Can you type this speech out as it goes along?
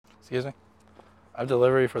Excuse me? I have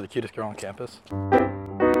delivery for the cutest girl on campus. I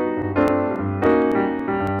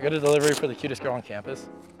got a delivery for the cutest girl on campus.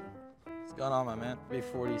 What's going on, my man?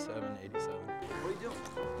 B4787. What are you doing?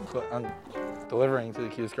 But I'm delivering to the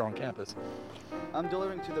cutest girl on campus. I'm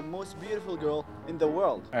delivering to the most beautiful girl in the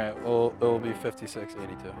world. All right, well, it'll be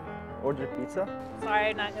 5682. Order pizza?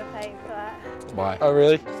 Sorry, I'm not gonna pay for that. Why? Oh,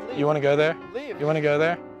 really? Leave. You want to go there? Leave. You want to go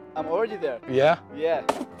there? I'm already there. Yeah? Yeah.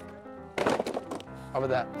 How about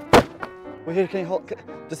that? Wait, here, can you hold?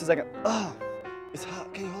 Just a second. Oh, it's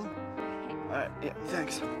hot. Can you hold? All right, yeah,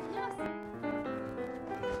 thanks. Are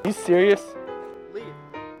you serious? Leave.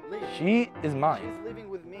 Leave. She is mine. She's living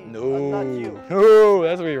with me. No. I'm not you. No,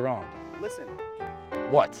 that's where you're wrong. Listen,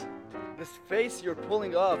 What? this face you're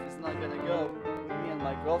pulling off is not gonna go with me and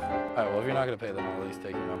my girlfriend. All right, well, if you're not going to pay, then I'll at least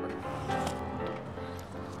take your number.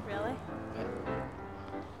 Really?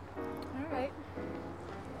 All right.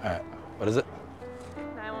 All right, what is it?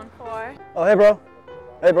 914. Oh, hey, bro.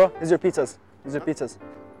 Hey, bro. Here's your pizzas. Here's your pizzas.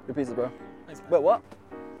 Your pizzas, bro. Thanks, man. Wait, what?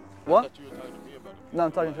 What? I thought you were talking to me about it. No,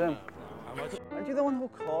 I'm talking to him. How much? Aren't you the one who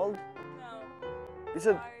called? No. You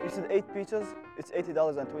said 8 pizzas. It's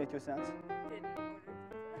 $80.22.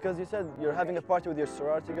 Because you said you're having a party with your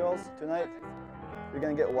sorority girls tonight. You're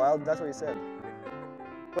gonna get wild. That's what you said.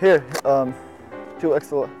 Here, two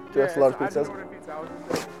extra large pizzas.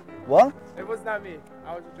 What? It was not me.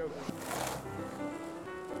 I was just joking.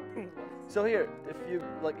 So here, if you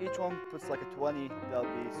like each one puts like a 20, that'll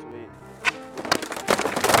be sweet.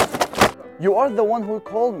 You are the one who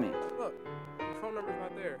called me. Look, your phone number's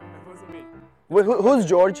not there. It wasn't me. Wait, who's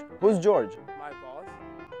George? Who's George? My boss.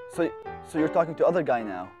 So you're talking to other guy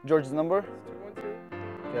now. George's number?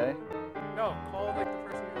 212. Okay. No, call like the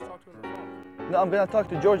person you just talked to on the phone. No, I'm gonna talk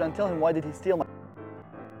to George and tell him why did he steal my.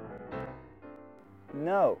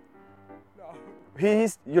 No. No.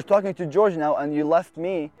 You're talking to George now and you left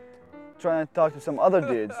me trying to talk to some other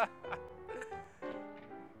dudes.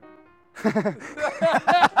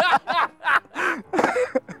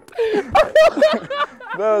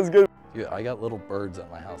 That was good. Dude, I got little birds at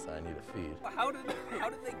my house that I need to feed. How did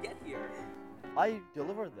they get here? I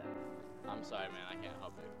delivered them. I'm sorry, man. I can't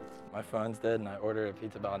help it. My phone's dead and I ordered a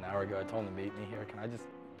pizza about an hour ago. I told him to meet me here. Can I just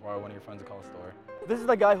borrow one of your phones to call the store? This is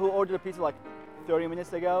the guy who ordered a pizza like 30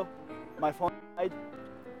 minutes ago. My phone died.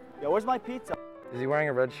 Yeah, where's my pizza? Is he wearing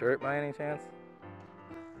a red shirt by any chance?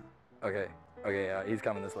 Okay, yeah, he's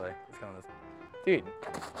coming this way. He's coming this way. Dude,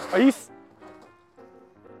 are you...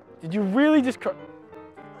 Did you really just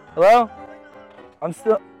Hello? I'm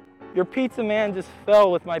still... Your pizza man just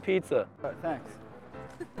fell with my pizza. All right, thanks.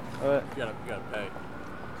 All right. You gotta pay.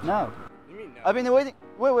 No. You mean no? I've been waiting.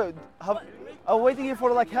 Wait. I'm waiting here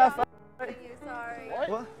for like half hour. Sorry.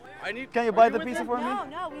 What? I need. Can you buy the pizza for me?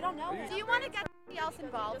 No, we don't know. Do you want to get somebody else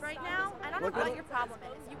involved right now? I don't know what your problem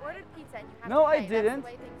is. You ordered pizza and you have No, to pay. I didn't. That's the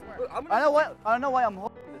way things work. Look, I don't know why I'm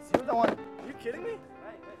holding this. You're the one. Are you kidding me?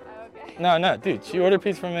 Okay. No, dude, she ordered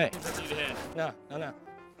pizza from me. Need a hand. No.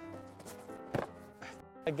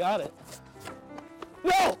 I got it.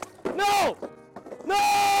 No!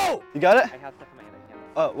 You got it? I have stuff in my hand. I can't.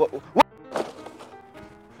 Oh, what?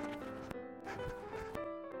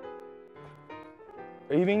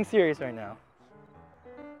 Are you being serious right now?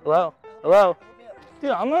 Hello?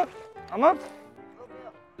 Dude, I'm up.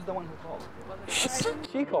 Who's the one who called?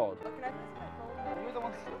 She called. You're the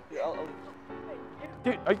one. Yeah, I'll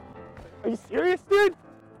Dude, are you serious, dude?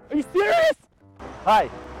 Are you serious? Hi.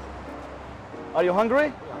 Are you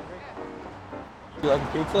hungry? You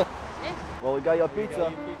like pizza? Well, we got your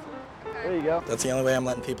pizza. There you go. That's the only way I'm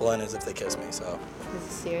letting people in is if they kiss me, so. Is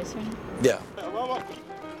this serious right now? Yeah.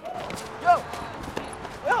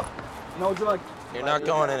 Yo! No drug. You're not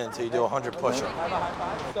going in until you do 100 push-ups. Have a high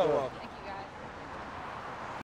five. So,